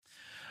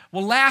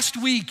Well, last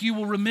week you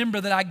will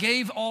remember that I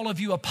gave all of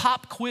you a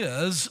pop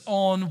quiz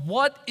on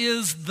what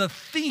is the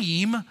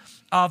theme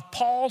of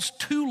Paul's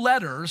two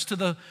letters to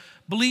the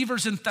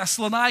believers in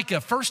Thessalonica.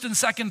 1st and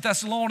 2nd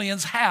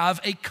Thessalonians have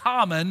a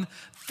common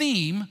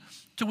theme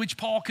to which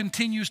Paul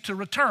continues to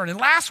return. And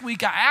last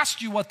week I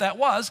asked you what that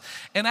was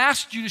and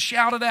asked you to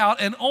shout it out,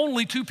 and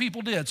only 2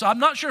 people did. So I'm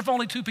not sure if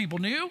only 2 people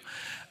knew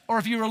or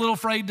if you were a little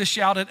afraid to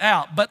shout it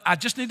out. But I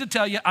just need to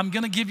tell you, I'm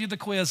going to give you the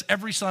quiz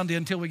every Sunday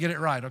until we get it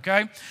right,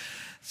 okay?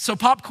 So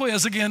pop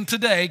quiz again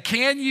today.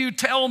 Can you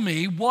tell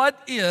me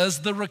what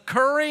is the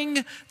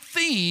recurring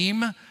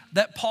theme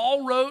that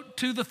Paul wrote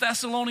to the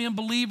Thessalonian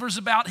believers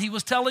about? He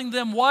was telling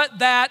them what?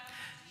 There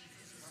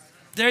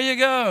you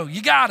go.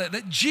 You got it.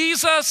 That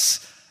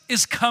Jesus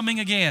is coming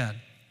again.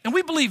 And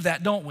we believe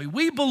that, don't we?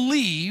 We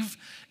believe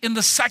in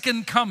the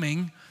second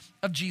coming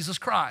of Jesus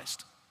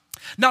Christ.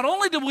 Not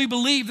only do we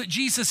believe that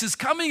Jesus is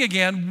coming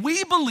again,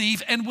 we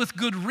believe, and with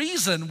good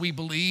reason we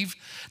believe,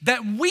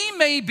 that we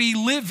may be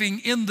living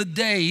in the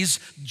days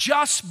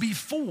just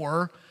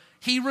before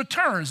he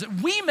returns.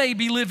 That we may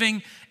be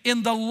living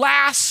in the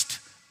last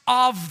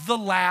of the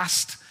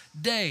last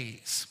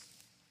days.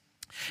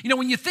 You know,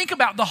 when you think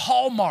about the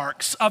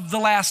hallmarks of the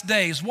last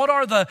days, what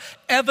are the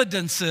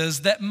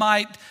evidences that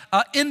might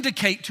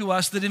indicate to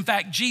us that in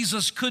fact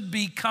Jesus could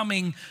be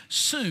coming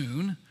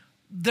soon?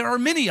 There are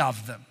many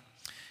of them.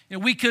 You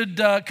know, we could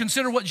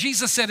consider what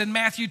Jesus said in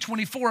Matthew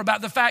 24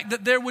 about the fact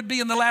that there would be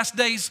in the last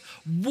days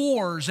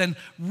wars and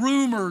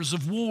rumors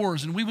of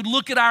wars. And we would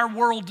look at our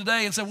world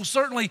today and say, well,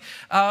 certainly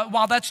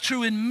while that's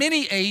true in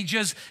many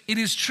ages, it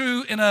is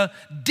true in a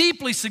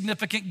deeply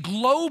significant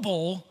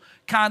global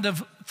kind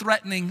of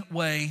threatening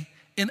way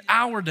in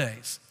our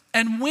days.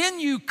 And when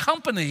you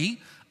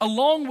company,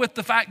 along with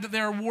the fact that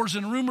there are wars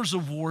and rumors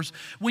of wars,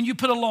 when you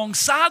put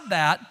alongside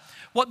that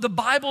what the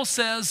Bible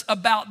says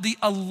about the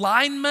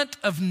alignment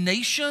of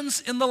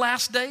nations in the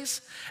last days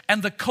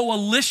and the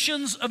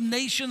coalitions of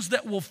nations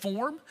that will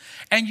form,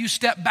 and you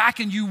step back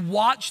and you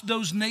watch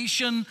those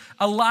nation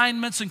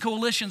alignments and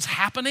coalitions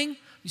happening,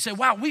 you say,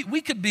 wow,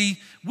 we could be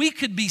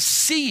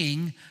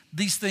seeing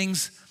these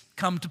things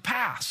come to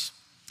pass.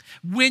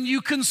 When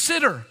you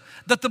consider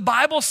that the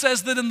Bible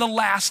says that in the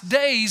last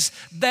days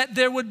that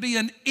there would be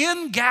an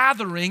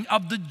ingathering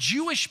of the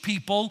Jewish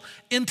people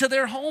into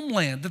their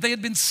homeland, that they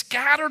had been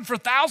scattered for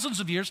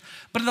thousands of years,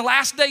 but in the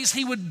last days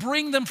he would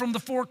bring them from the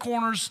 4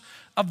 corners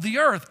of the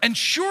earth. And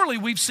surely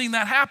we've seen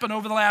that happen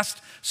over the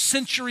last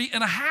century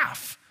and a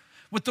half.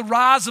 With the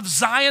rise of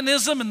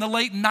Zionism in the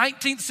late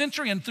 19th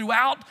century and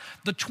throughout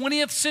the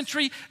 20th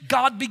century,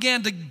 God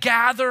began to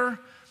gather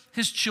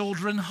his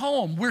children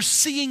home. We're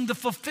seeing the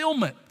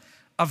fulfillment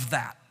of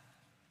that.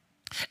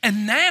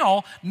 And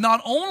now,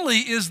 not only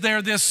is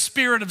there this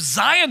spirit of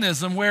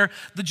Zionism where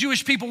the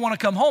Jewish people want to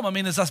come home, I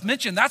mean, as I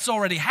mentioned, that's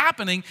already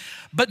happening,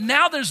 but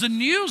now there's a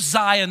new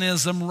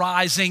Zionism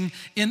rising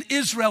in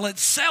Israel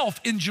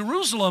itself, in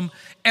Jerusalem,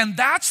 and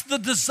that's the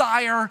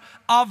desire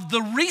of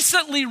the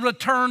recently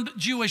returned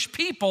Jewish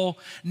people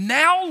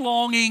now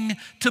longing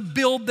to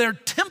build their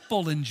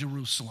temple in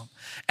Jerusalem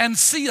and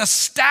see a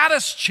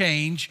status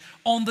change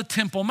on the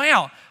Temple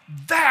Mount.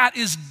 That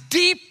is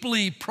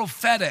deeply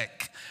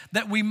prophetic,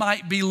 that we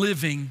might be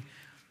living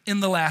in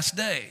the last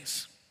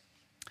days.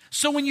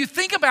 So when you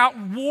think about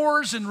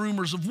wars and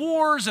rumors of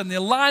wars and the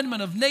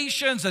alignment of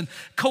nations and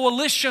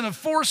coalition of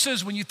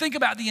forces, when you think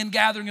about the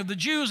ingathering of the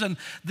Jews and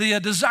the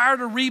desire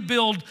to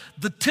rebuild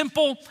the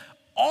temple,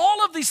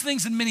 all of these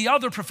things and many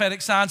other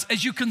prophetic signs,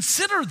 as you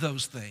consider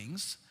those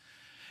things,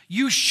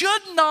 you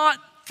should not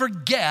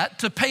forget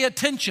to pay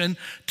attention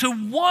to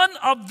one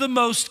of the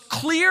most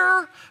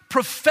clear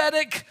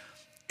prophetic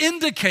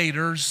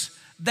indicators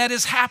that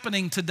is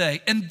happening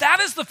today. And that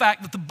is the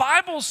fact that the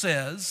Bible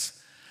says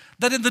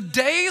that in the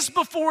days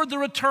before the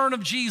return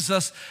of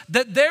Jesus,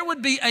 that there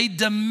would be a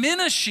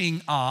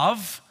diminishing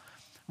of,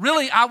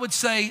 really I would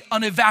say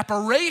an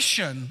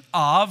evaporation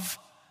of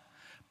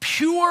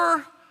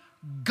pure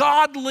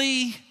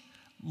godly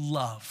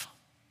love.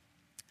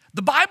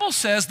 The Bible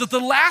says that the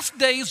last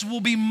days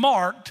will be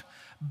marked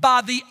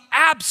by the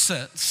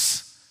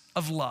absence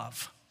of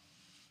love.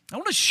 I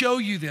want to show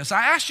you this.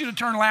 I asked you to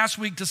turn last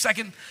week to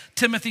 2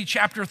 Timothy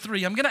chapter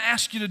 3. I'm going to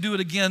ask you to do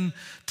it again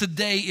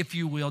today, if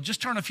you will.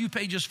 Just turn a few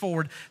pages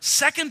forward.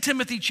 2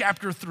 Timothy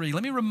chapter 3.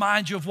 Let me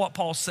remind you of what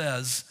Paul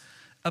says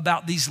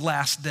about these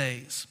last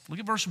days. Look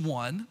at verse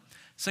 1.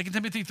 2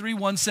 Timothy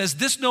 3:1 says,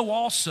 "This know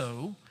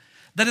also,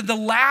 that in the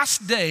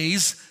last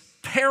days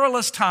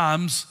perilous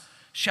times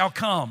shall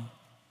come.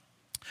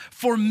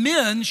 For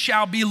men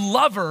shall be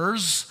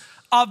lovers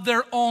of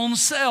their own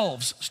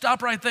selves."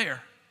 Stop right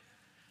there.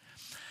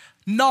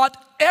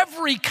 Not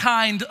every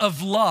kind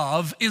of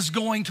love is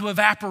going to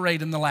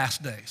evaporate in the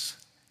last days.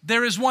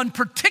 There is one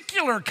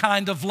particular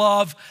kind of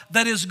love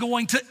that is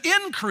going to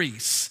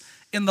increase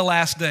in the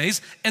last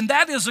days, and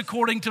that is,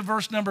 according to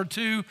verse number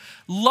 2,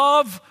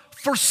 love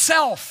for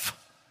self.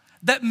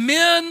 That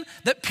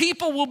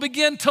people will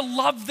begin to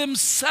love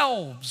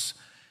themselves.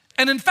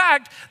 And in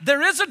fact,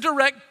 there is a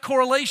direct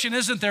correlation,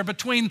 isn't there,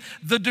 between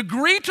the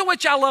degree to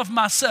which I love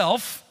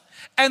myself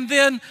And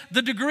then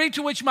the degree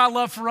to which my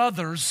love for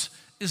others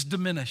is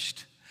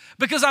diminished.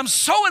 Because I'm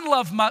so in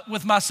love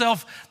with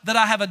myself that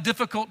I have a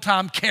difficult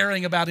time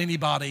caring about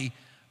anybody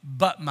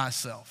but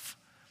myself.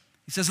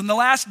 He says, in the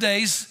last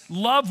days,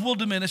 love will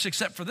diminish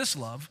except for this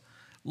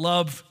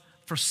love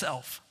for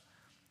self.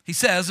 He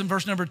says in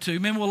verse number 2,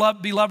 men will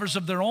be lovers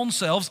of their own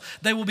selves.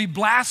 They will be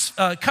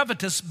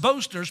covetous,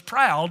 boasters,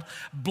 proud,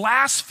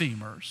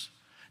 blasphemers,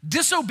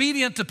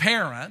 disobedient to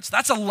parents.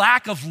 That's a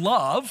lack of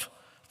love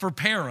for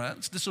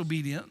parents,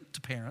 disobedient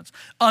to parents.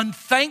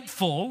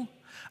 Unthankful,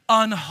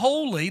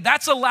 unholy.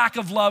 That's a lack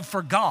of love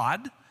for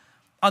God.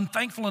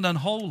 Unthankful and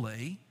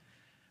unholy.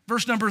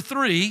 Verse number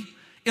 3,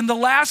 in the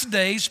last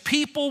days,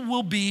 people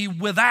will be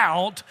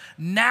without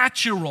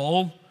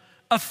natural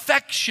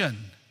affection.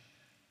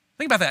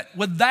 Think about that.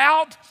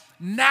 Without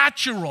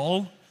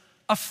natural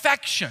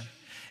affection.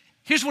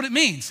 Here's what it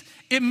means.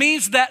 It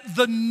means that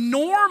the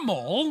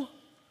normal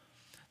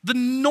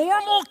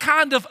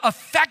kind of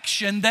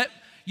affection that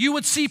you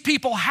would see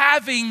people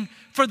having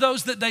for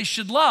those that they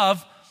should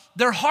love,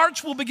 their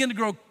hearts will begin to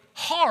grow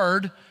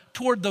hard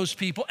toward those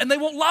people, and they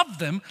won't love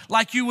them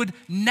like you would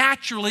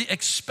naturally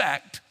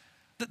expect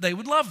that they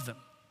would love them.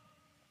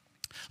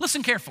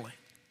 Listen carefully.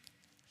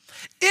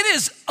 It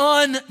is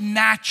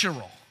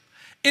unnatural.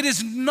 It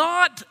is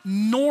not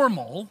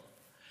normal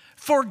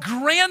for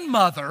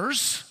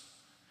grandmothers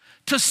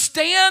to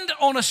stand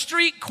on a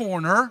street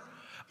corner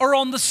or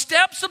on the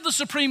steps of the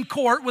Supreme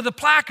Court with a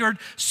placard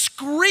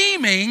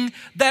screaming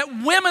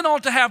that women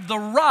ought to have the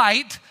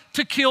right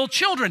to kill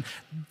children.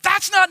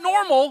 That's not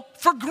normal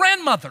for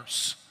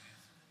grandmothers.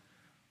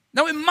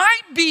 Now, it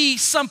might be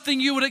something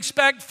you would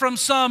expect from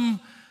some,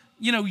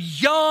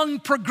 young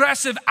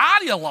progressive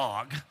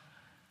ideologue,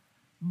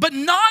 but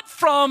not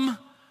from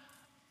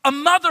a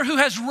mother who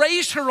has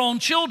raised her own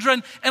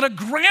children and a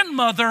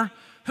grandmother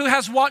who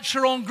has watched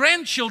her own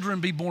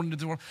grandchildren be born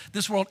into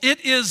this world.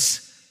 It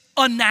is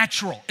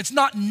unnatural. It's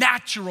not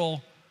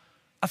natural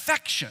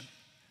affection.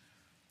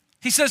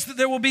 He says that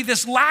there will be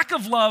this lack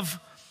of love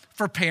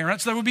for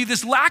parents. There will be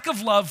this lack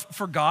of love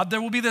for God.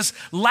 There will be this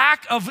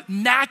lack of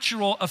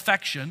natural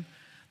affection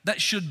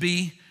that should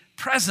be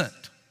present.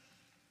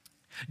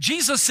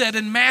 Jesus said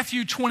in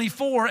Matthew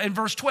 24 and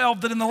verse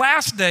 12 that in the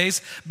last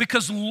days,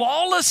 because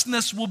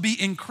lawlessness will be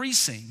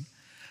increasing,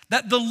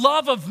 that the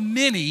love of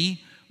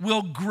many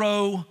will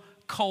grow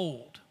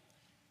cold.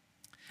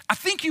 I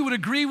think you would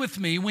agree with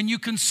me when you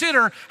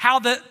consider how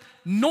the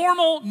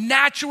normal,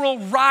 natural,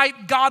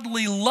 right,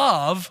 godly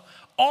love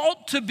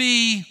ought to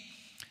be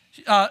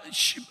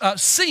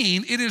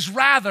seen. It is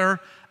rather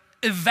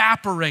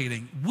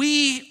evaporating.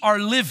 We are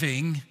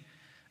living,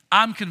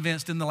 I'm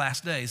convinced, in the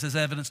last days, as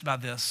evidenced by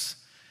this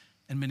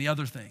and many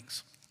other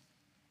things.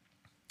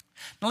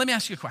 Now, let me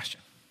ask you a question.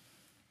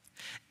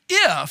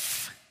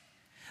 If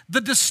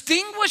the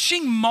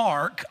distinguishing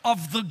mark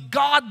of the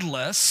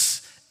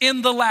godless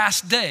in the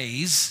last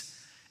days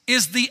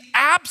is the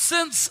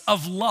absence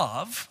of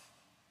love,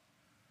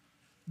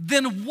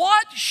 then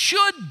what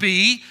should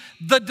be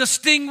the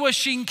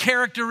distinguishing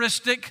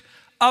characteristic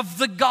of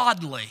the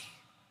godly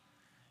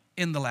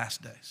in the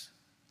last days?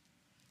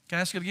 Can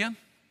I ask it again?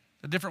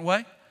 A different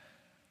way?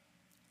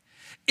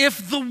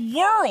 If the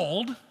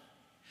world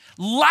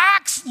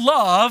lacks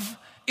love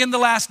in the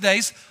last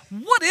days,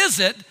 what is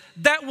it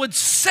that would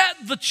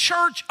set the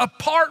church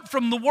apart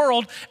from the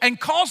world and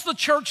cause the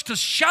church to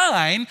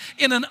shine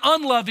in an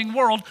unloving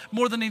world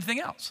more than anything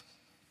else?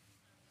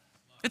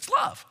 It's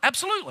love,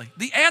 absolutely.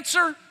 The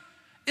answer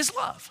is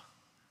love.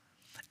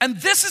 And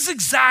this is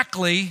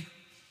exactly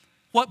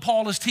what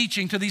Paul is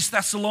teaching to these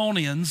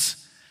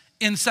Thessalonians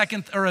in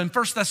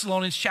 1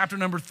 Thessalonians chapter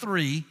number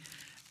 3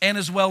 and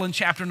as well in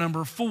chapter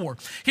number 4.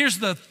 Here's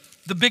the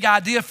big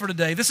idea for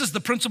today. This is the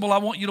principle I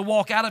want you to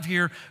walk out of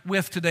here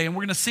with today, and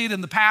we're going to see it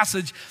in the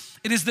passage.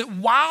 It is that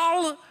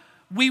while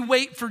we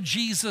wait for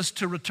Jesus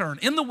to return,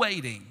 in the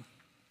waiting,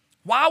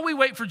 while we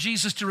wait for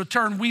Jesus to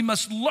return, we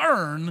must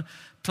learn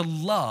to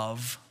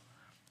love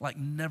like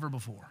never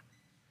before.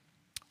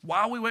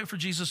 While we wait for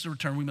Jesus to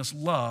return, we must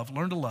learn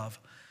to love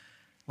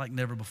like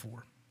never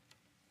before.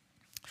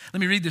 Let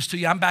me read this to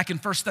you. I'm back in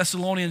 1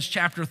 Thessalonians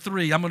chapter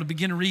 3. I'm going to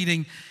begin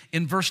reading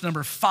in verse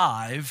number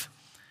 5.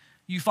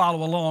 You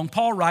follow along.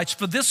 Paul writes,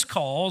 "For this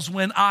cause,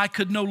 when I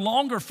could no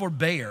longer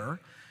forbear,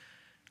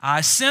 I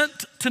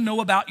sent to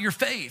know about your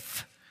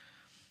faith,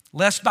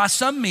 lest by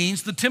some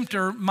means the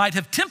tempter might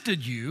have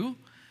tempted you,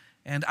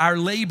 and our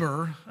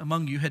labor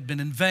among you had been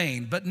in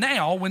vain. But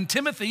now, when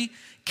Timothy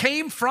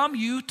came from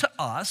you to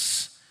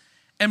us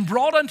and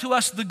brought unto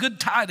us the good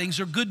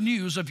tidings or good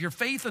news of your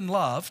faith and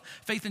love,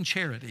 faith and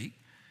charity,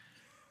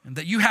 and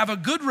that you have a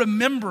good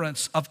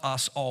remembrance of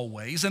us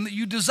always, and that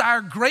you desire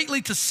greatly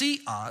to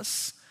see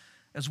us,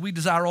 as we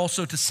desire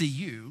also to see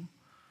you.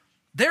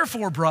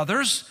 Therefore,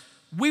 brothers,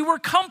 we were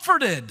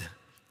comforted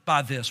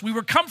by this. We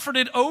were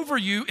comforted over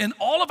you in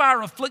all of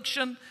our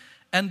affliction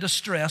and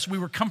distress. We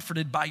were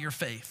comforted by your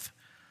faith.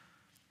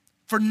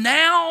 For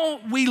now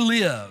we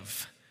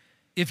live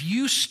if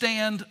you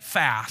stand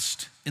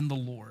fast in the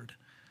Lord.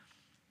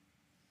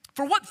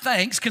 For what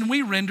thanks can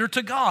we render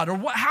to God? Or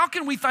how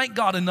can we thank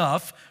God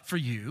enough for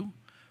you,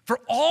 for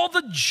all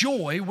the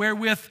joy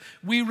wherewith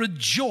we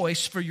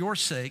rejoice for your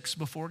sakes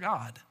before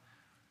God?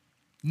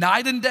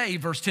 Night and day,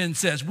 verse 10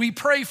 says, we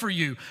pray for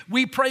you.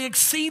 We pray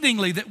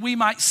exceedingly that we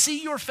might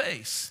see your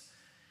face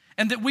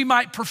and that we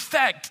might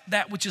perfect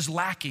that which is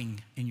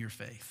lacking in your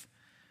faith.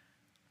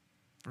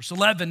 Verse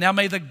 11, now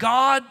may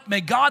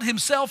God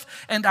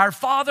himself and our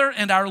Father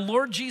and our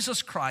Lord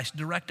Jesus Christ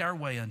direct our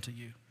way unto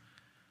you.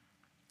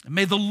 And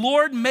may the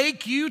Lord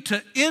make you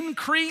to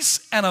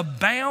increase and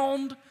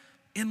abound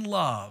in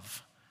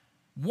love,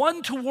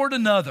 one toward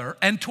another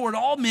and toward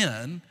all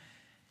men,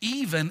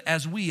 even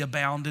as we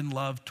abound in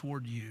love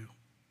toward you,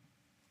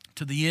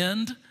 to the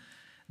end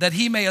that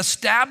he may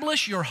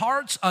establish your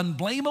hearts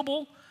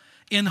unblameable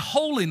in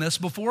holiness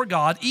before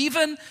God,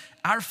 even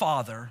our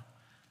Father,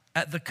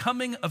 at the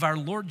coming of our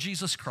Lord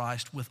Jesus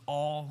Christ with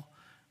all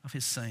of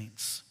his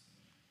saints.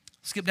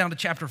 Skip down to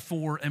chapter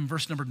 4 and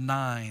verse number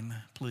 9,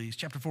 please.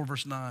 Chapter 4,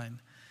 verse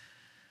 9.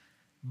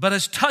 But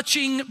as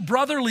touching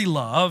brotherly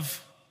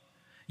love,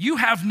 you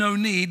have no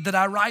need that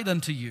I write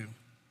unto you.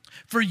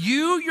 For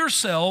you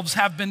yourselves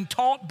have been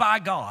taught by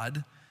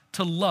God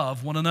to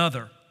love one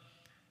another.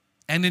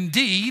 And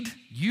indeed,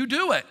 you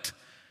do it.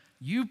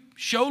 You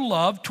show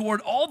love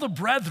toward all the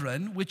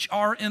brethren which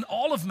are in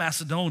all of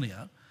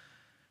Macedonia.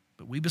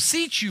 But we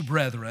beseech you,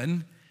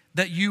 brethren,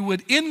 that you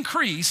would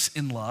increase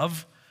in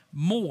love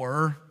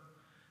more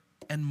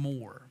and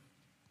more.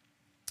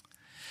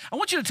 I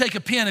want you to take a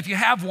pen if you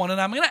have one,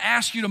 and I'm going to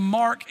ask you to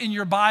mark in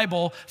your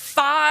Bible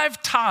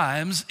 5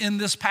 times in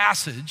this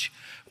passage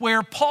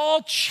where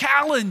Paul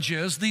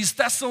challenges these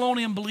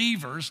Thessalonian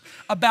believers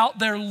about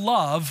their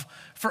love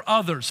for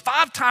others.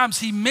 5 times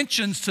he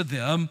mentions to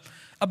them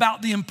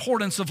about the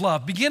importance of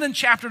love. Begin in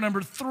chapter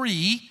number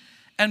 3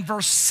 and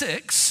verse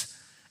 6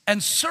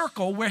 and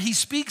circle where he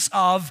speaks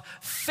of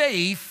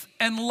faith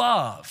and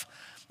love.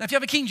 Now, if you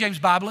have a King James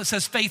Bible, it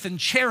says faith and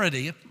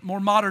charity. A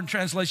more modern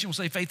translation will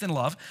say faith and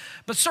love.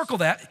 But circle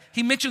that.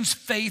 He mentions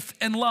faith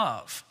and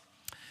love.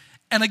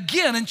 And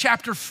again in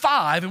chapter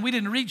 5, and we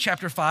didn't read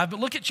chapter 5, but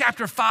look at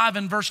chapter 5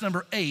 and verse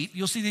number 8.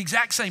 You'll see the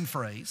exact same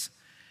phrase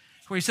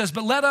where he says,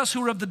 but let us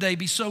who are of the day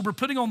be sober,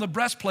 putting on the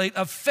breastplate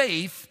of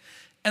faith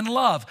and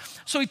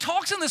love. So he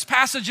talks in this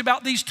passage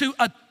about these 2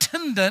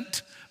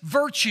 attendant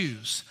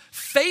virtues,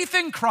 faith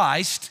in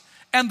Christ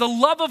and the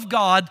love of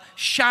God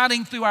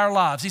shining through our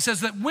lives. He says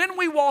that when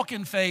we walk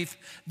in faith,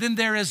 then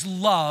there is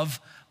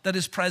love that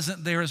is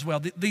present there as well.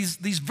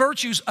 These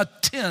virtues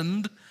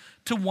attend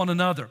to one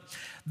another.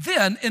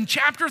 Then in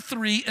chapter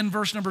 3 and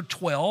verse number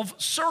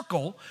 12,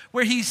 circle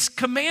where he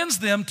commands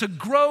them to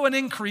grow and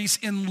increase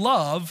in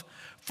love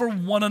for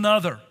one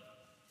another.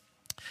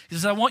 He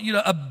says, I want you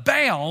to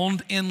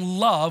abound in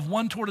love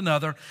one toward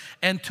another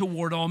and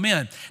toward all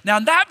men. Now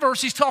in that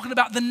verse, he's talking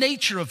about the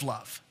nature of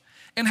love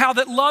and how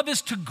that love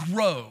is to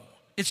grow,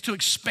 it's to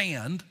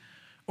expand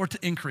or to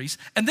increase.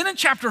 And then in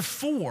chapter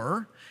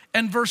 4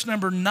 and verse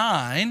number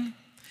 9,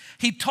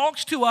 he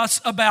talks to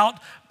us about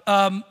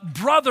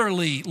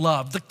brotherly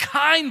love, the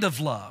kind of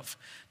love.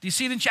 Do you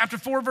see it in chapter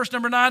 4, verse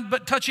number 9?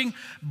 But touching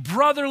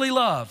brotherly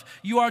love,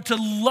 you are to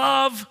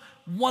love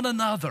one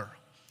another.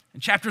 In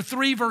chapter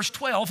 3, verse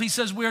 12, he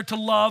says we are to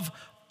love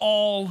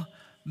all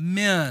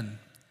men.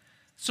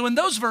 So in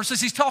those verses,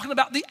 he's talking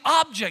about the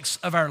objects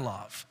of our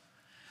love,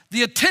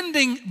 the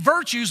attending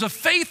virtues of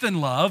faith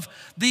and love,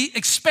 the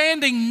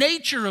expanding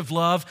nature of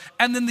love,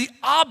 and then the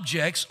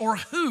objects or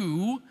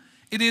who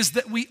it is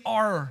that we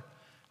are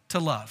to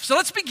love. So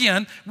let's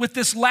begin with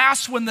this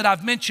last one that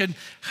I've mentioned,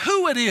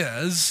 who it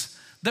is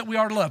that we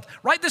are to love.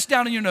 Write this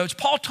down in your notes.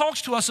 Paul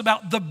talks to us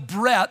about the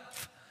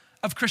breadth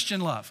of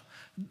Christian love.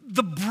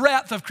 The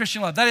breadth of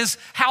Christian love. That is,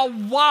 how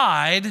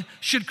wide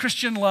should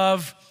Christian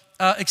love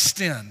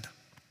extend?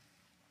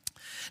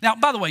 Now,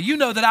 by the way, you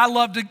know that I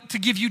love to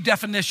give you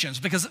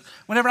definitions because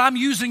whenever I'm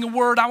using a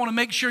word, I want to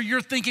make sure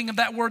you're thinking of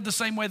that word the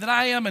same way that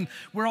I am and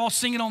we're all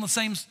singing on the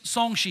same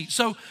song sheet.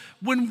 So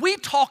when we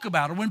talk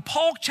about, or when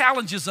Paul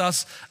challenges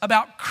us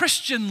about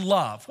Christian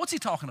love, what's he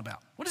talking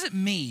about? What does it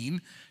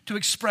mean to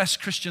express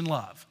Christian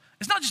love?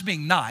 It's not just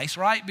being nice,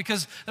 right?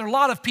 Because there are a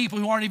lot of people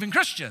who aren't even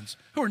Christians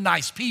who are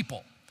nice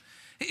people.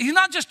 He's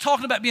not just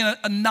talking about being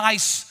a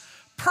nice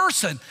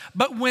person,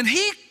 but when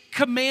he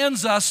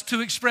commands us to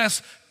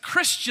express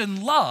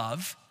Christian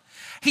love,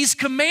 he's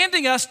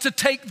commanding us to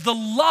take the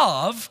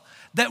love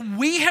that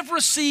we have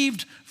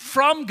received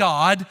from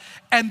God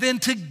and then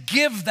to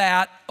give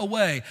that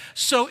away.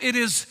 So it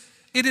is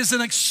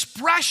an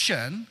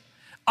expression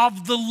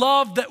of the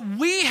love that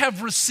we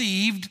have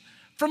received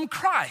from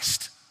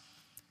Christ,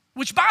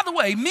 which, by the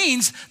way,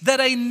 means that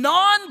a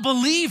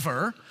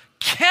non-believer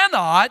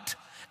cannot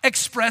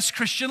express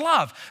Christian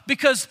love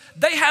because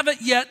they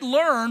haven't yet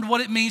learned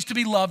what it means to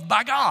be loved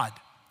by God.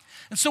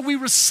 And so we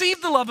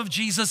receive the love of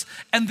Jesus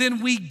and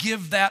then we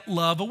give that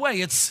love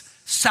away. It's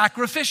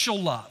sacrificial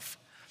love.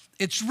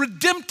 It's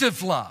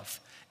redemptive love.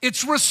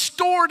 It's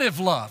restorative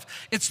love.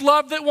 It's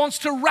love that wants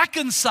to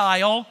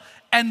reconcile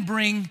and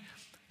bring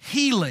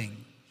healing.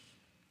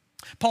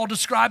 Paul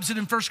describes it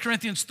in 1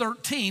 Corinthians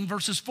 13,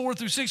 verses 4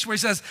 through 6, where he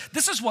says,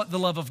 this is what the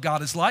love of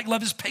God is like.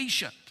 Love is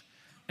patient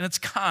and it's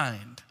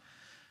kind.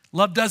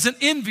 Love doesn't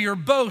envy or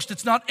boast.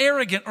 It's not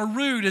arrogant or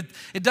rude.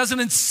 It doesn't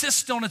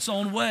insist on its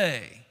own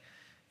way.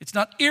 It's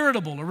not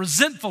irritable or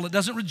resentful. It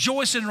doesn't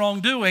rejoice in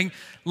wrongdoing.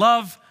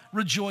 Love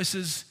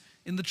rejoices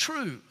in the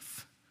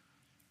truth.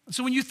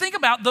 So when you think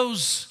about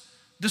those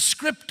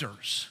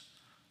descriptors,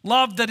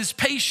 love that is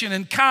patient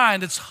and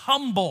kind, it's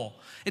humble,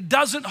 it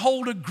doesn't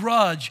hold a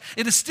grudge,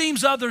 it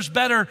esteems others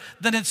better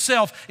than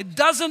itself, it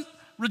doesn't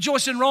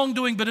rejoice in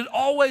wrongdoing, but it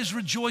always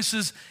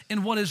rejoices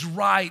in what is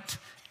right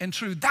and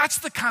true. That's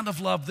the kind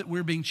of love that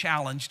we're being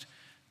challenged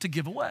to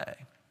give away.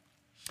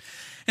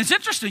 And it's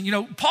interesting,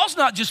 Paul's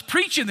not just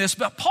preaching this,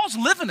 but Paul's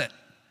living it.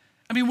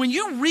 I mean, when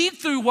you read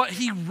through what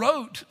he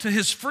wrote to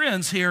his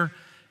friends here,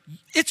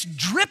 it's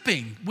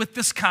dripping with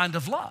this kind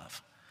of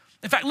love.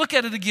 In fact, look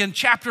at it again,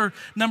 chapter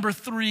number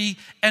 3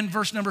 and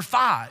verse number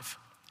 5,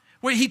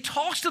 where he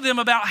talks to them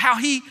about how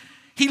he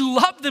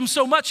loved them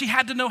so much he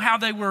had to know how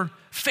they were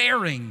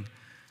faring.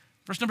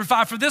 Verse number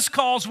 5, for this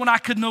cause when I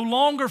could no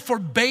longer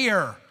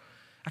forbear,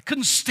 I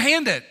couldn't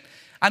stand it,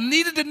 I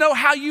needed to know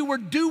how you were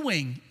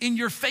doing in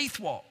your faith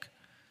walk.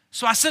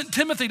 So I sent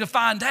Timothy to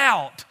find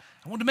out.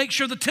 I wanted to make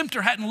sure the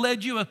tempter hadn't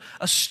led you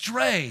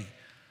astray.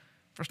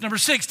 Verse number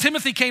 6,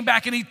 Timothy came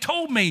back and he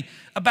told me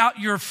about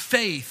your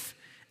faith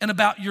and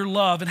about your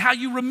love and how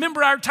you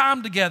remember our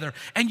time together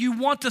and you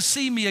want to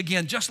see me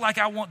again, just like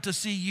I want to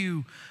see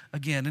you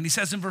again. And he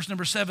says in verse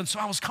number 7, so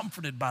I was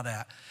comforted by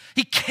that.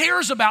 He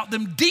cares about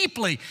them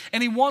deeply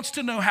and he wants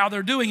to know how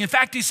they're doing. In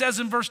fact, he says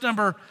in verse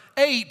number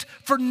 8,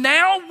 for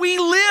now we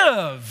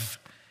live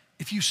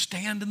if you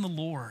stand in the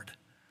Lord.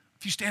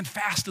 If you stand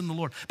fast in the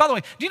Lord. By the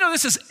way, do you know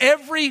this is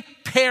every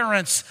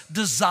parent's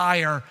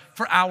desire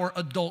for our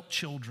adult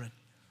children?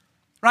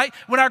 Right?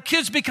 When our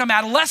kids become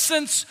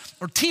adolescents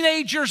or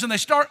teenagers and they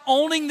start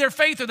owning their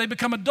faith or they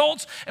become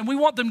adults and we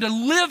want them to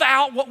live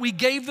out what we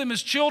gave them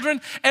as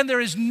children, and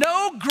there is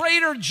no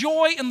greater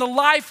joy in the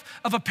life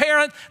of a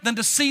parent than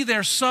to see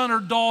their son or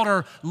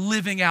daughter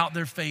living out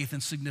their faith in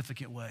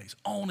significant ways,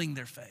 owning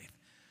their faith.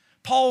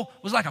 Paul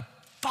was like a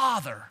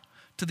father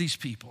to these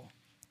people.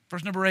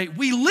 Verse number 8,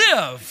 we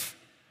live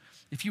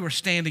if you are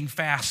standing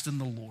fast in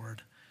the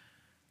Lord.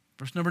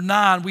 Verse number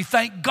 9, we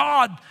thank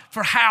God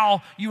for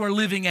how you are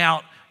living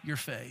out your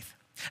faith.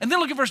 And then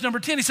look at verse number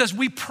 10. He says,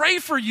 we pray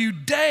for you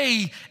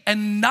day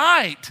and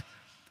night.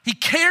 He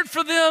cared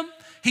for them.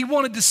 He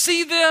wanted to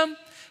see them.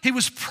 He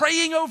was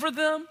praying over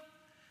them.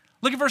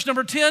 Look at verse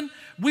number 10.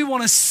 We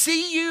want to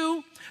see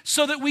you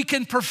so that we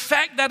can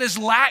perfect that is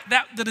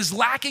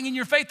lacking in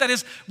your faith. That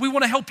is, we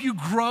want to help you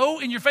grow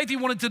in your faith. He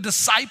wanted to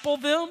disciple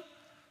them.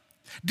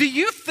 Do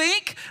you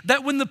think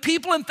that when the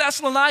people in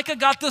Thessalonica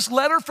got this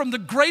letter from the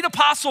great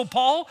apostle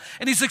Paul,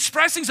 and he's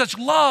expressing such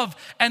love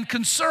and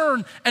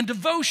concern and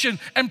devotion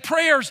and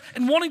prayers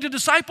and wanting to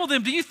disciple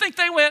them, do you think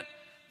they went,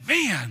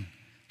 man,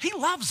 he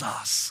loves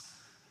us?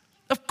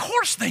 Of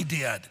course they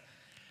did.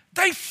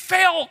 They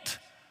felt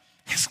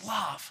his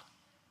love.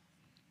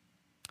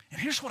 And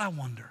here's what I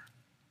wonder.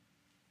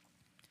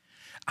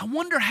 I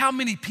wonder how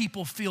many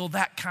people feel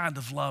that kind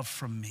of love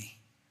from me.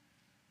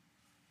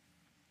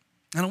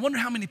 And I wonder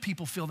how many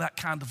people feel that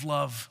kind of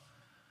love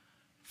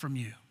from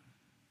you.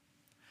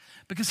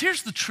 Because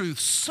here's the truth.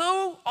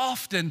 So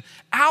often,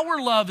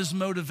 our love is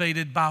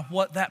motivated by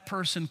what that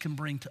person can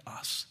bring to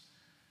us.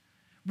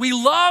 We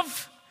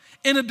love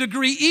in a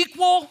degree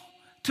equal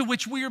to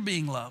which we are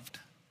being loved.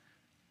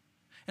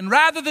 And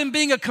rather than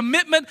being a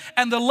commitment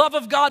and the love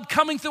of God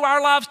coming through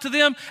our lives to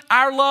them,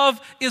 our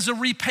love is a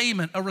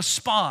repayment, a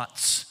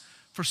response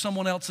for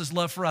someone else's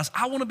love for us.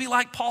 I want to be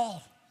like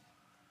Paul,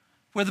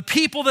 where the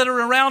people that are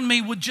around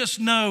me would just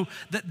know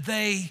that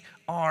they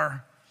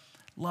are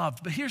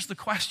loved. But here's the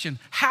question.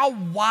 How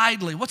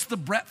widely, what's the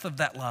breadth of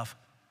that love?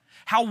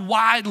 How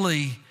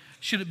widely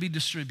should it be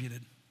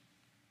distributed?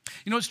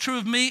 You know, it's true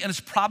of me, and it's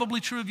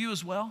probably true of you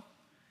as well.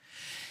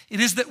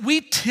 It is that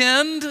we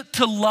tend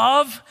to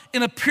love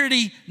in a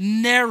pretty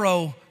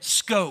narrow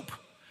scope.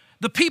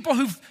 The people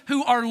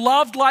who are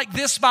loved like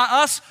this by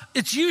us,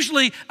 it's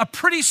usually a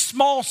pretty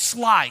small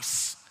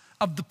slice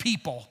of the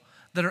people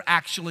that are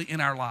actually in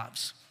our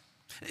lives.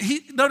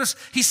 Notice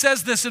he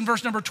says this in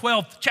verse number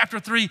 12, chapter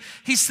 3.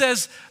 He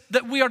says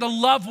that we are to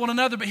love one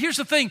another. But here's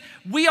the thing.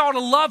 We ought to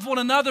love one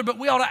another, but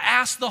we ought to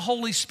ask the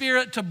Holy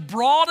Spirit to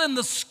broaden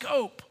the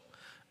scope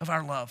of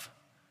our love.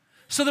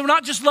 So that we're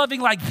not just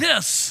loving like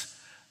this,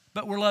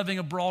 but we're loving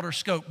a broader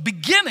scope.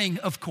 Beginning,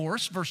 of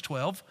course, verse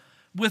 12,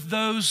 with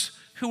those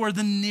who are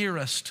the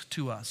nearest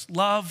to us.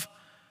 Love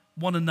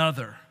one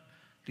another.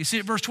 You see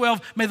it, verse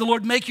 12, may the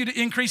Lord make you to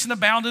increase and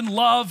abound in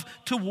love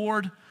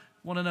toward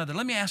one another.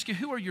 Let me ask you,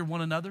 who are your one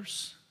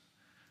another's?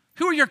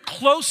 Who are your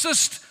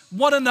closest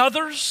one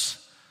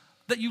another's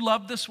that you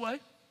love this way?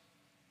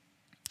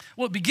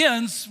 Well, it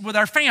begins with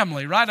our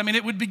family, right? I mean,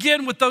 it would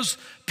begin with those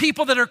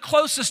people that are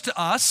closest to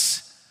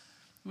us.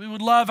 We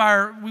would love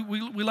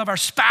we love our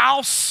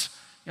spouse.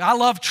 I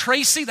love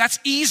Tracy. That's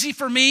easy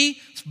for me.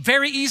 It's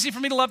very easy for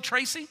me to love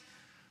Tracy.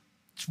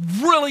 It's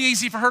really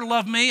easy for her to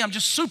love me. I'm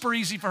just super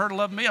easy for her to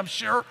love me, I'm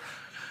sure.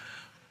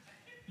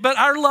 But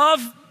our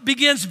love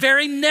begins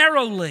very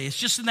narrowly. It's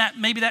just in that,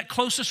 maybe that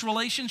closest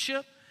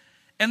relationship.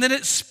 And then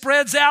it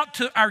spreads out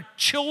to our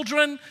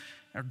children,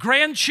 our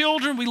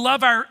grandchildren. We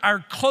love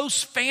our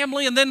close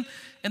family. And then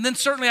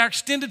certainly our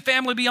extended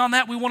family beyond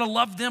that, we want to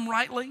love them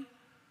rightly.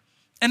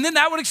 And then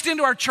that would extend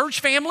to our church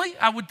family,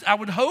 I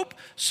would hope.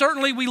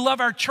 Certainly we love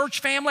our church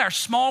family, our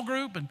small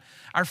group, and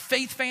our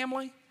faith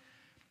family.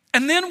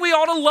 And then we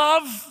ought to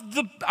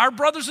love our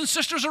brothers and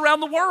sisters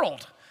around the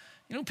world.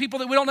 You know, people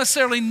that we don't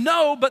necessarily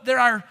know, but they're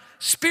our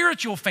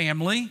spiritual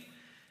family,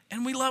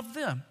 and we love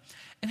them.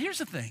 And here's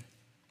the thing.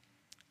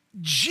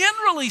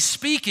 Generally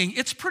speaking,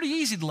 it's pretty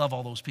easy to love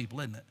all those people,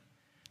 isn't it?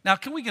 Now,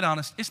 can we get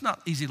honest? It's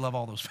not easy to love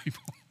all those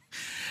people.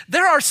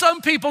 There are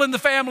some people in the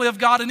family of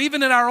God, and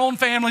even in our own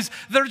families,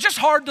 that are just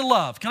hard to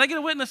love. Can I get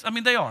a witness? I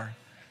mean, they are.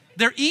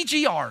 They're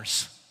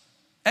EGRs,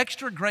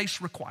 extra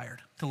grace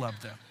required to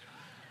love them.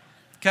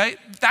 Okay,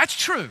 that's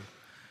true.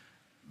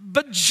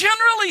 But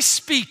generally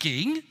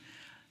speaking,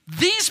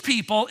 these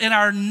people in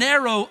our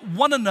narrow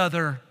one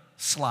another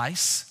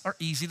slice are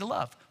easy to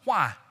love.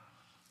 Why?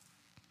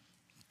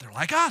 They're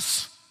like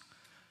us.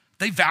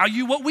 They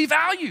value what we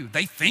value.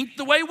 They think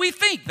the way we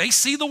think. They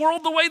see the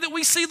world the way that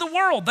we see the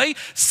world. They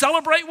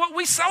celebrate what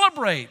we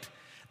celebrate.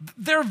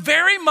 They're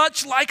very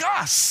much like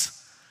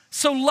us.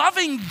 So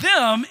loving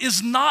them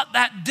is not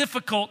that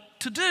difficult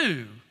to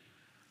do.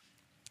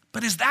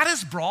 But is that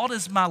as broad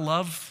as my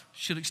love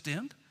should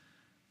extend?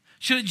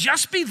 Should it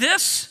just be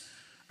this?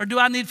 Or do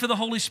I need for the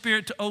Holy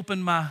Spirit to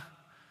open my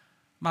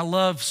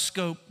love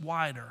scope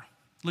wider?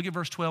 Look at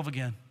verse 12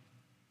 again.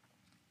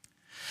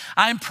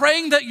 I am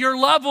praying that your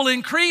love will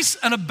increase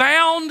and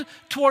abound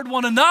toward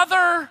one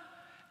another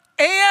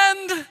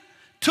and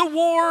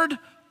toward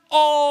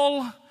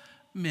all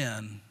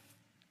men.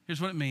 Here's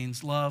what it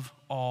means, love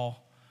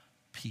all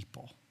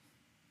people.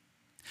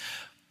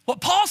 What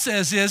Paul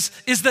says is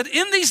that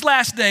in these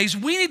last days,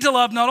 we need to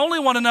love not only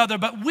one another,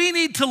 but we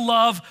need to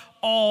love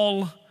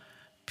all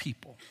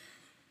people.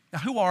 Now,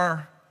 who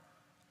are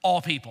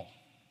all people?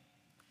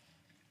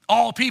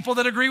 All people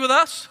that agree with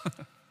us?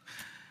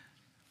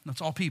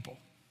 That's all people.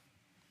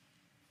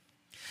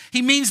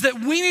 He means that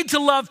we need to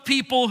love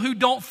people who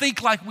don't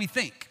think like we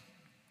think.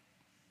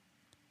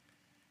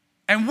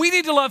 And we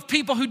need to love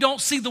people who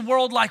don't see the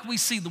world like we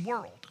see the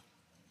world.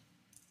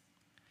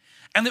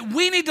 And that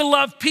we need to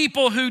love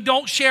people who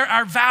don't share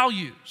our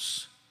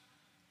values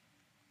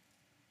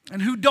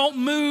and who don't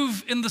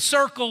move in the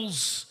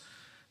circles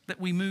that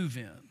we move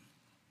in.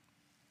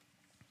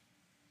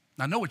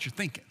 I know what you're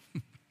thinking.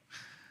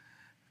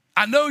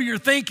 I know you're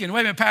thinking,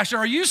 wait a minute, Pastor,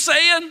 are you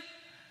saying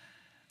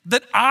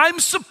that I'm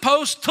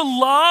supposed to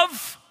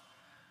love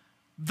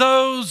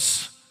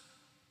those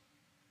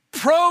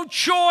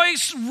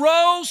pro-choice,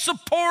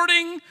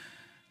 Roe-supporting,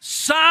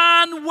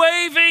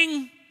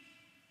 sign-waving,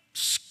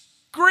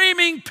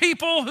 screaming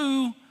people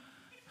who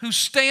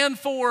stand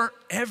for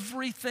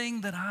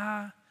everything that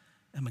I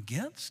am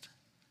against?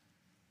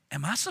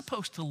 Am I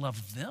supposed to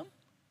love them?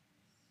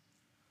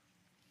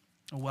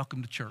 Oh,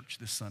 welcome to church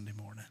this Sunday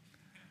morning.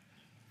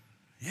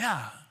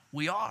 Yeah,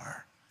 we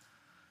are.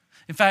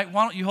 In fact,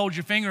 why don't you hold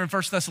your finger in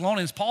 1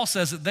 Thessalonians? Paul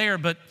says it there,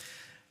 but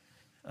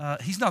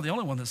he's not the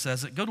only one that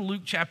says it. Go to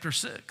Luke chapter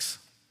 6.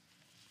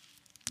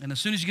 And as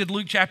soon as you get to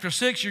Luke chapter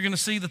 6, you're going to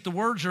see that the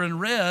words are in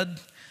red.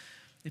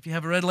 If you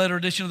have a red letter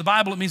edition of the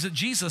Bible, it means that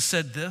Jesus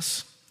said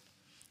this.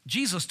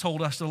 Jesus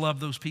told us to love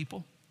those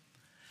people.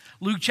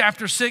 Luke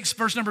chapter 6,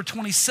 verse number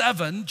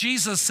 27,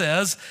 Jesus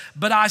says,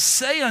 but I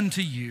say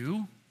unto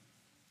you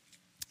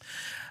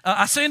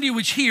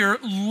which hear,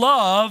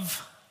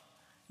 love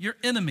your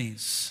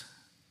enemies.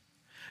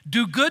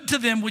 Do good to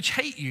them which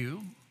hate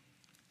you.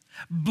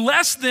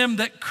 Bless them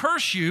that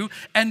curse you,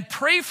 and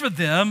pray for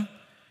them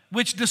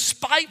which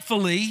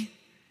despitefully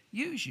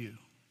use you.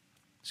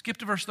 Skip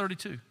to verse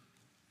 32.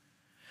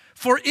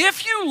 For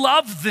if you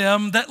love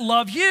them that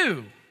love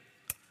you,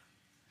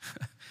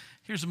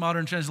 here's a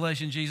modern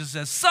translation, Jesus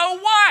says, so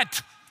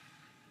what?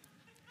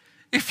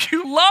 If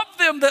you love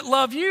them that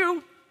love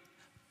you,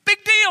 big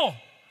deal.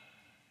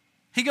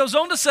 He goes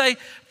on to say,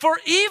 for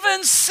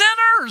even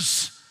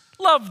sinners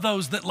love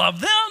those that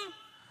love them.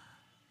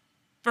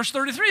 Verse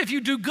 33, if you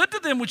do good to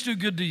them which do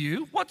good to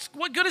you, what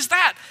good is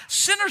that?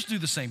 Sinners do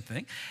the same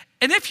thing.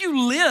 And if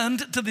you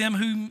lend to them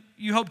whom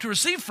you hope to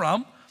receive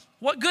from,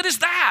 what good is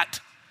that?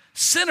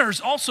 Sinners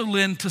also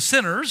lend to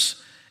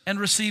sinners and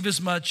receive as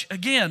much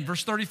again.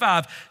 Verse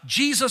 35,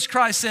 Jesus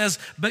Christ says,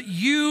 but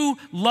you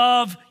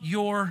love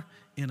your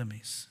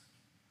enemies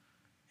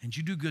and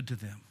you do good to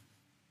them.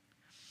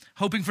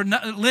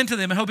 Lend to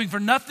them and hoping for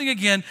nothing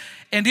again.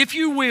 And if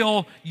you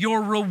will,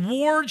 your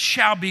reward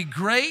shall be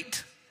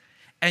great,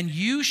 and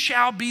you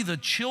shall be the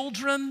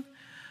children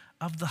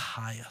of the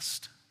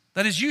highest.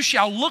 That is, you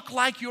shall look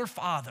like your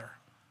Father.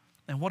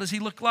 And what does he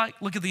look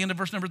like? Look at the end of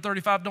verse number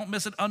 35. Don't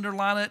miss it.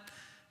 Underline it.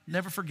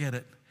 Never forget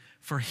it.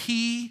 For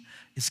he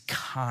is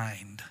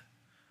kind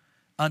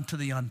unto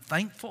the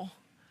unthankful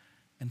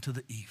and to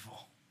the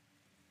evil.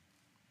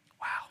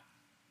 Wow.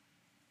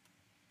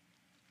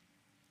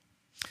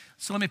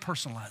 So let me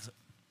personalize it.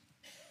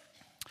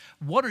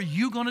 What are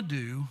you going to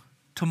do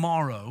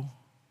tomorrow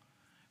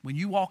when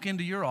you walk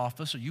into your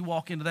office, or you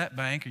walk into that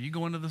bank, or you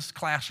go into this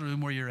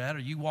classroom where you're at, or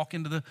you walk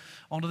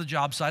onto the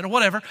job site, or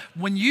whatever?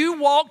 When you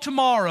walk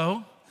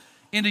tomorrow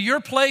into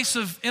your place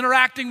of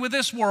interacting with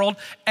this world,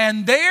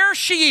 and there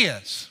she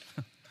is,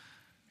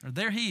 or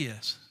there he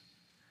is,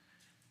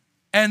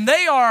 and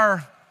they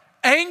are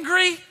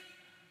angry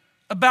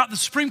about the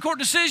Supreme Court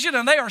decision,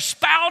 and they are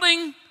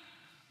spouting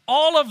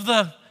all of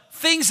the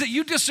things that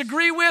you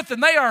disagree with,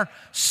 and they are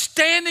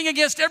standing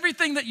against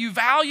everything that you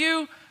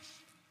value,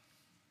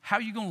 how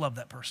are you going to love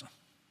that person?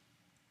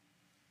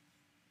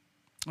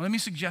 Well, let me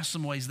suggest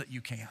some ways that you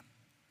can.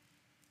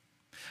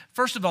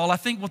 First of all, I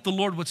think what the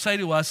Lord would say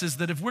to us is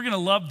that if we're going to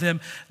love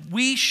them,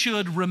 we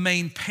should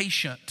remain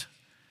patient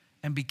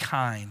and be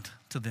kind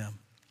to them.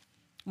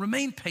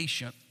 Remain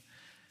patient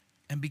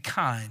and be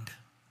kind.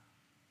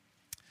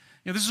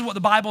 This is what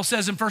the Bible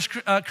says in 1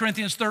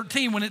 Corinthians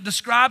 13 when it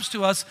describes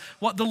to us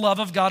what the love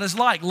of God is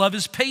like. Love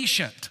is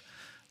patient.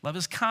 Love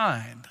is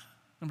kind.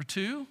 Number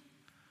 2,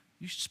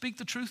 you should speak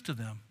the truth to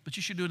them, but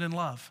you should do it in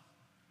love.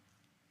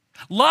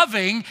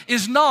 Loving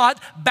is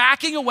not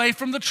backing away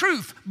from the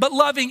truth, but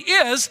loving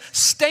is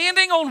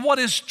standing on what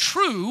is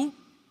true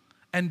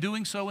and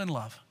doing so in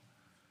love.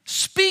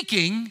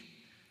 Speaking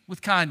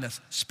with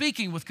kindness,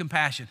 speaking with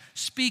compassion,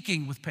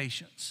 speaking with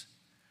patience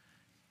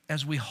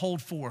as we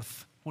hold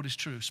forth what is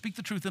true. Speak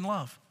the truth in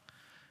love.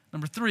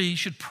 Number 3, you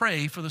should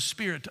pray for the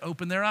Spirit to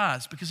open their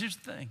eyes, because here's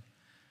the thing.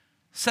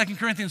 2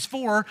 Corinthians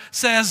 4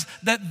 says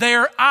that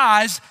their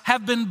eyes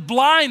have been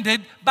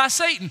blinded by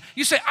Satan.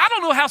 You say, I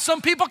don't know how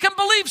some people can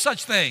believe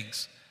such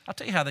things. I'll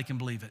tell you how they can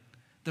believe it.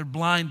 They're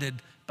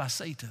blinded by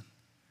Satan.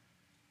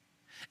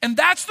 And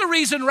that's the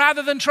reason,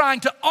 rather than trying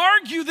to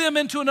argue them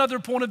into another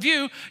point of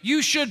view,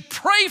 you should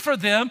pray for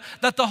them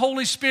that the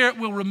Holy Spirit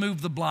will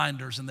remove the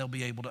blinders and they'll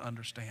be able to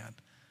understand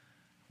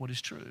what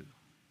is true.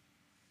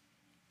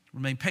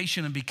 Remain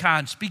patient and be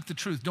kind. Speak the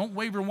truth. Don't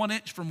waver 1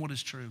 inch from what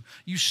is true.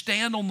 You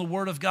stand on the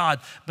word of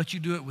God, but you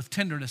do it with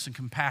tenderness and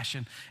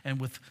compassion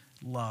and with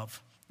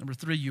love. Number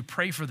 3, you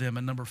pray for them.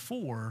 And number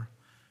 4,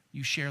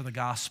 you share the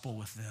gospel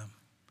with them.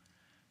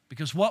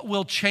 Because what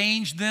will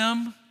change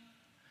them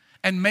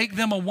and make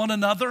them a one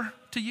another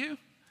to you?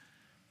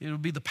 It will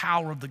be the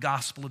power of the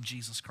gospel of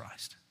Jesus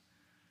Christ.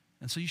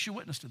 And so you should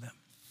witness to them.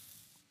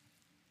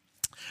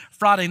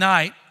 Friday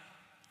night,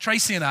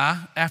 Tracy and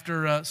I,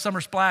 after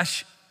Summer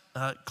Splash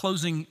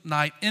closing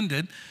night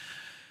ended,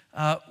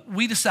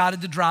 we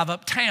decided to drive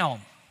uptown.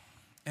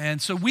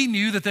 And so we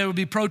knew that there would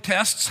be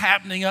protests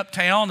happening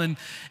uptown.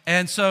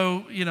 And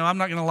so, I'm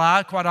not going to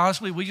lie, quite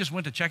honestly, we just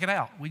went to check it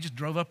out. We just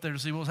drove up there to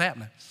see what was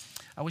happening.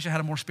 I wish I had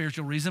a more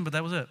spiritual reason, but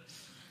that was it.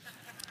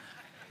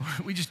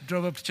 We just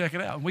drove up to check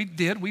it out. We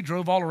did. We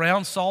drove all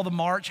around, saw the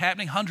march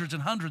happening, hundreds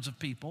and hundreds of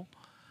people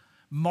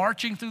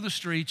marching through the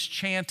streets,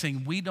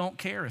 chanting, "We don't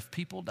care if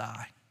people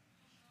die."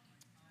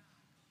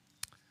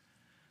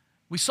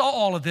 We saw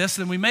all of this,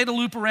 and we made a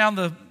loop around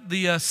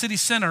the city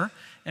center,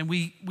 and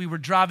we were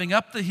driving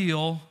up the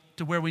hill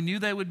to where we knew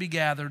they would be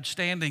gathered,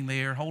 standing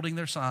there, holding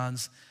their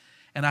signs.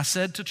 And I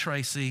said to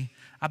Tracy,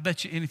 I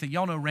bet you anything.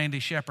 Y'all know Randy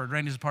Shepard.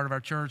 Randy's a part of our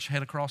church,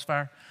 head of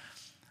Crossfire.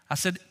 I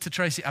said to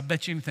Tracy, I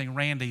bet you anything,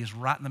 Randy is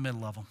right in the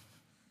middle of them,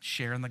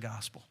 sharing the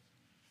gospel.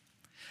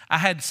 I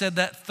had said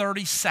that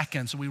 30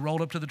 seconds, and we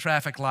rolled up to the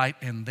traffic light,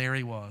 and there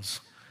he was,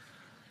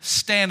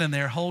 standing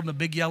there holding a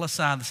big yellow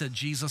sign that said,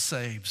 Jesus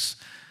saves.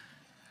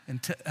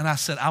 And I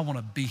said, I want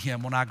to be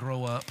him when I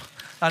grow up.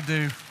 I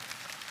do.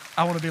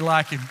 I want to be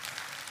like him.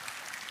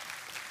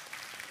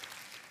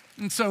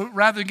 And so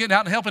rather than getting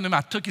out and helping him,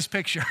 I took his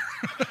picture.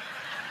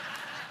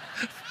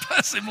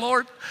 Bless him,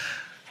 Lord.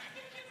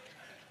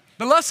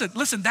 But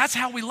listen, that's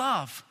how we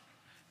love.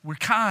 We're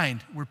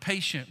kind, we're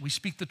patient, we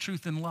speak the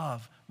truth in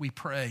love, we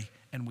pray,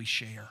 and we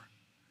share.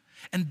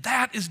 And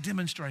that is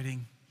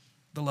demonstrating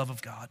the love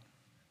of God.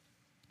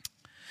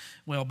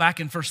 Well,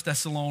 back in 1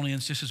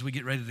 Thessalonians, just as we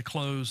get ready to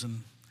close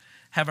and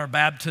have our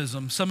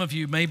baptism, some of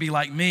you may be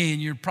like me,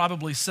 and you're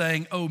probably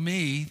saying, oh,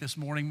 me, this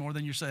morning more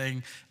than you're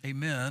saying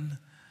amen.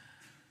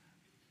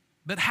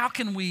 But how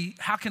can we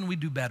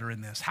do better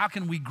in this? How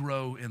can we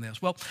grow in this?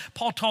 Well,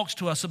 Paul talks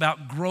to us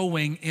about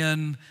growing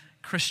in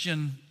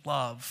Christian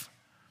love.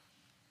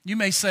 You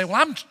may say,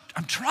 well,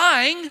 I'm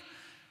trying.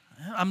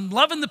 I'm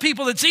loving the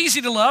people that's easy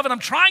to love, and I'm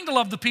trying to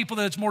love the people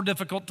that it's more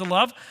difficult to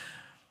love.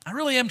 I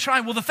really am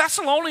trying. Well, the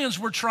Thessalonians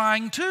were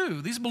trying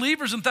too. These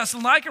believers in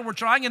Thessalonica were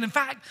trying, and in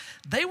fact,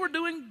 they were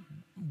doing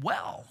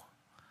well.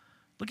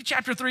 Look at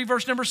chapter 3,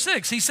 verse number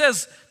 6. He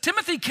says,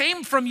 Timothy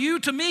came from you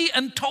to me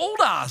and told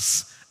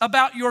us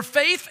about your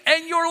faith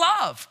and your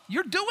love.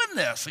 You're doing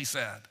this, he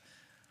said.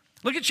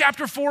 Look at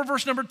chapter 4,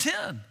 verse number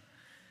 10.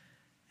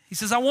 He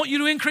says, I want you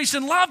to increase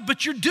in love,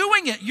 but you're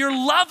doing it. You're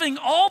loving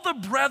all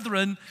the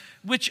brethren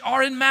which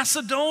are in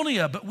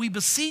Macedonia. But we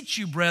beseech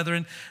you,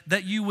 brethren,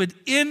 that you would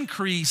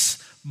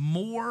increase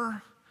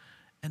more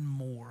and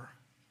more,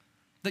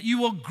 that you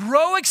will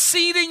grow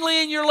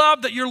exceedingly in your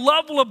love, that your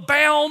love will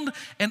abound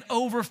and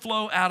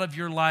overflow out of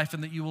your life,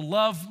 and that you will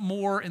love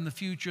more in the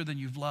future than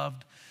you've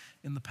loved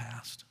in the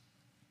past.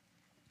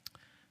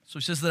 So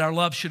he says that our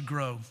love should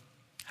grow.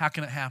 How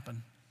can it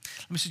happen?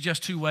 Let me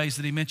suggest two ways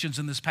that he mentions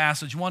in this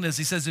passage. One is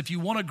he says if you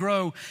want to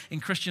grow in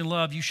Christian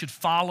love, you should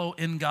follow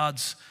in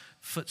God's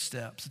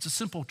footsteps. It's a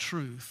simple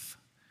truth.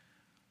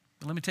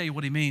 But let me tell you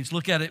what he means.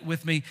 Look at it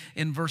with me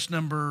in verse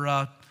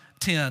number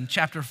 10,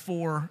 chapter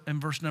 4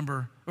 and verse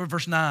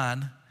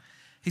 9.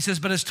 He says,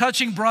 but as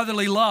touching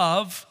brotherly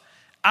love,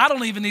 I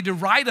don't even need to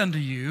write unto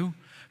you,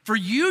 for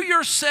you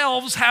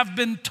yourselves have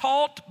been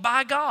taught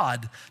by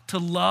God to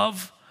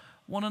love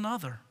one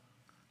another.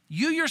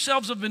 You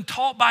yourselves have been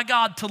taught by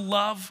God to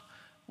love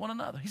one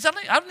another. He said,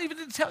 I don't even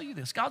need to tell you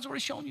this. God's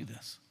already shown you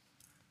this.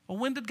 Well,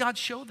 when did God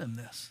show them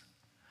this?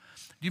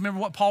 Do you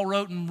remember what Paul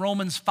wrote in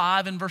Romans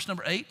 5 and verse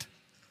number 8?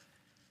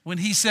 When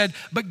he said,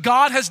 but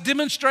God has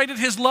demonstrated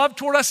his love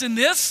toward us in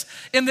this,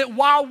 in that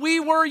while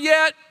we were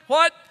yet,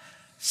 what?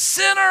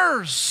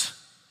 Sinners,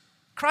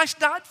 Christ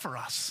died for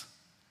us.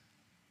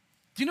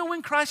 Do you know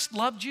when Christ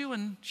loved you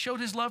and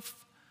showed his love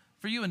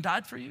for you and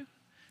died for you?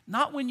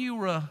 Not when you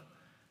were a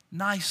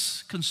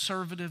nice,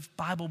 conservative,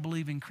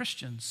 Bible-believing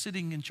Christian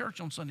sitting in church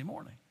on Sunday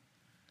morning,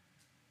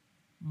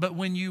 but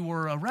when you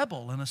were a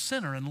rebel and a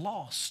sinner and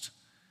lost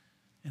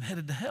and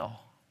headed to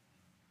hell.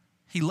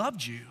 He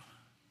loved you.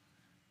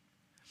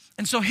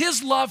 And so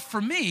his love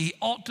for me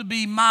ought to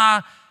be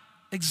my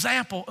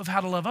example of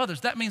how to love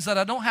others. That means that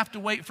I don't have to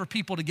wait for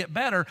people to get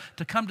better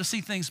to come to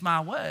see things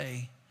my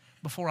way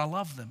before I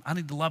love them. I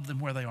need to love them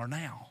where they are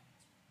now,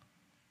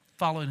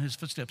 following his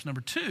footsteps.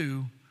 Number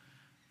two,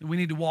 we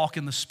need to walk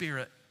in the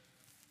Spirit.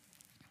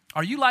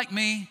 Are you like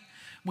me?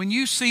 When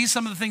you see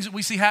some of the things that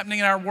we see happening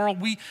in our world,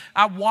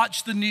 I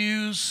watch the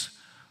news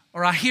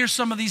or I hear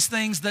some of these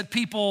things that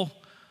people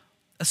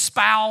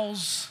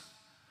espouse,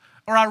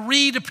 or I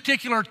read a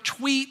particular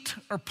tweet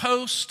or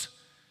post.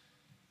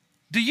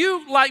 Do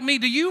you, like me,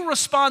 do you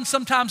respond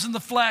sometimes in the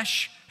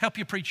flesh? Help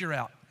you preacher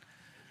out.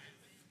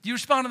 Do you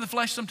respond in the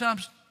flesh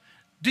sometimes?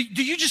 Do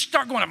you just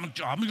start going, I'm going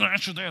to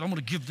answer that, I'm going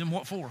to give them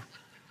what for?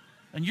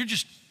 And you're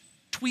just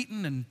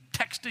tweeting and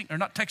texting, or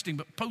not texting,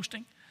 but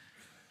posting.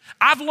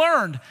 I've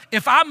learned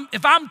if I'm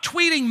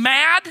tweeting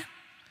mad,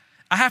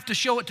 I have to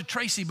show it to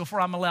Tracy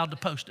before I'm allowed to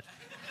post it.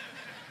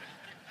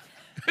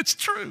 It's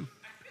true.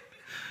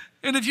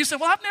 And if you say,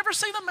 well, I've never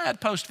seen a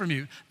mad post from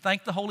you,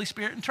 thank the Holy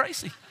Spirit and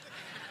Tracy.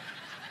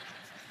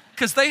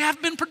 Because they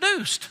have been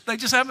produced. They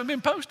just haven't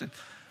been posted.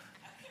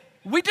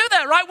 We do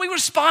that, right? We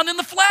respond in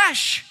the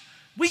flesh.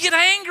 We get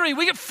angry.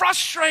 We get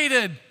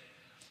frustrated.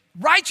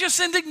 Righteous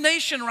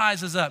indignation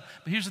rises up.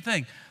 But here's the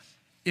thing.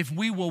 If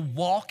we will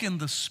walk in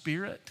the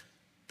Spirit,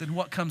 then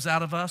what comes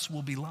out of us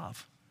will be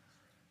love.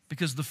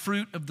 Because the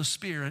fruit of the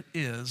Spirit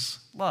is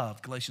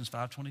love. Galatians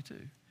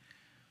 5:22.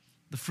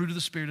 The fruit of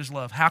the Spirit is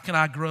love. How can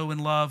I grow in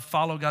love,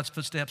 follow God's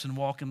footsteps, and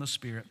walk in the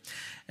Spirit?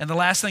 And the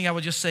last thing I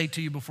would just say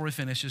to you before we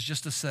finish is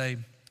just to say,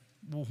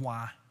 well,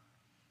 why?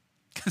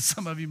 Because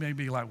some of you may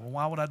be like, well,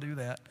 why would I do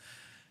that?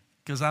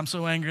 Because I'm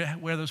so angry at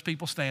where those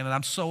people stand, and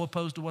I'm so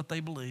opposed to what they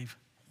believe.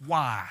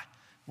 Why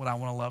would I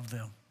want to love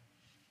them?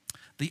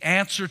 The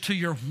answer to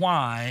your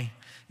why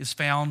is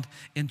found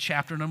in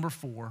chapter 3,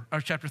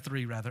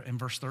 in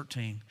verse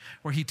 13,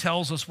 where he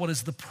tells us what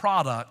is the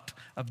product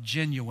of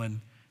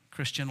genuine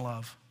Christian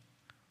love.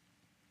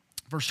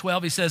 Verse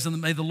 12, he says, and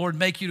may the Lord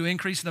make you to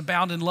increase and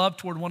abound in love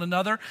toward one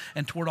another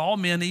and toward all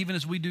men, even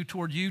as we do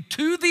toward you,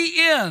 to the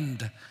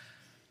end,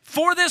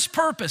 for this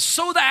purpose,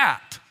 so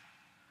that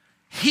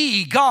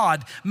he,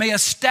 God, may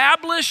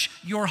establish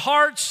your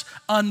hearts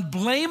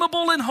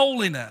unblameable in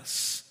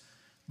holiness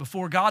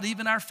before God,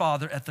 even our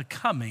Father, at the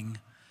coming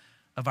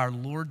of our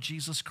Lord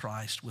Jesus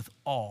Christ with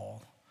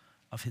all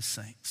of his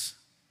saints.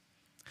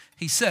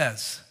 He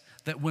says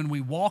that when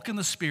we walk in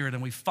the Spirit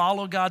and we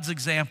follow God's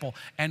example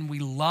and we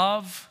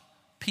love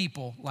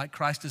people like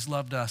Christ has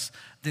loved us,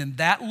 then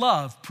that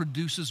love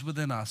produces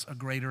within us a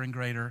greater and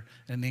greater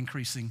and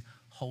increasing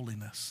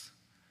holiness.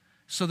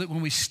 So that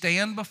when we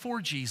stand before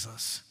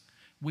Jesus,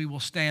 we will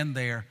stand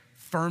there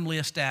firmly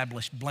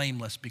established,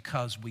 blameless,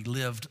 because we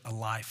lived a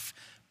life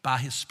by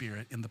his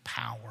Spirit in the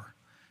power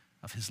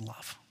of his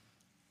love.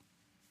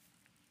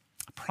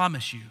 I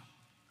promise you,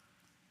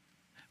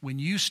 when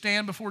you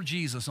stand before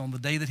Jesus on the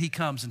day that he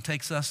comes and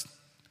takes us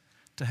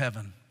to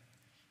heaven,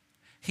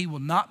 he will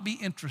not be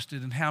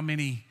interested in how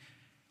many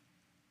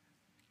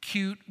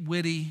cute,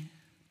 witty,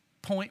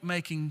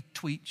 point-making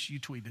tweets you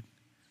tweeted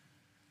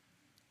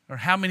or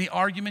how many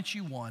arguments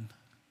you won.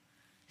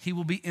 He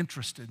will be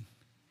interested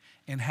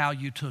in how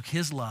you took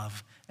his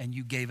love and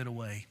you gave it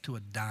away to a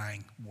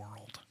dying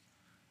world.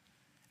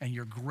 And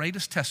your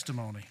greatest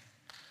testimony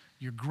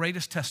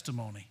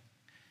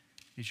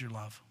is your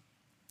love.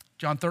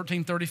 John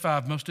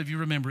 13:35, most of you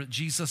remember it.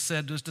 Jesus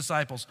said to his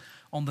disciples,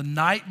 on the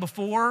night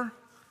before,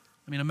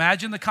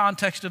 imagine the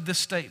context of this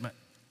statement.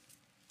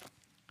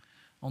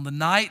 On the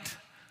night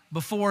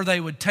before they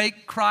would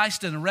take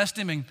Christ and arrest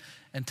him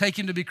and take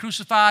him to be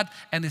crucified,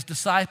 and his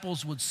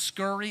disciples would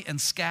scurry and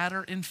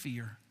scatter in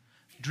fear,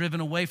 driven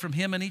away from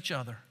him and each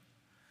other.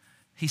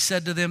 He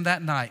said to them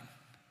that night,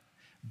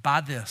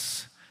 by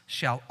this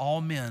shall all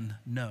men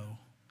know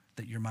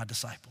that you're my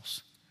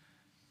disciples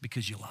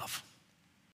because you love.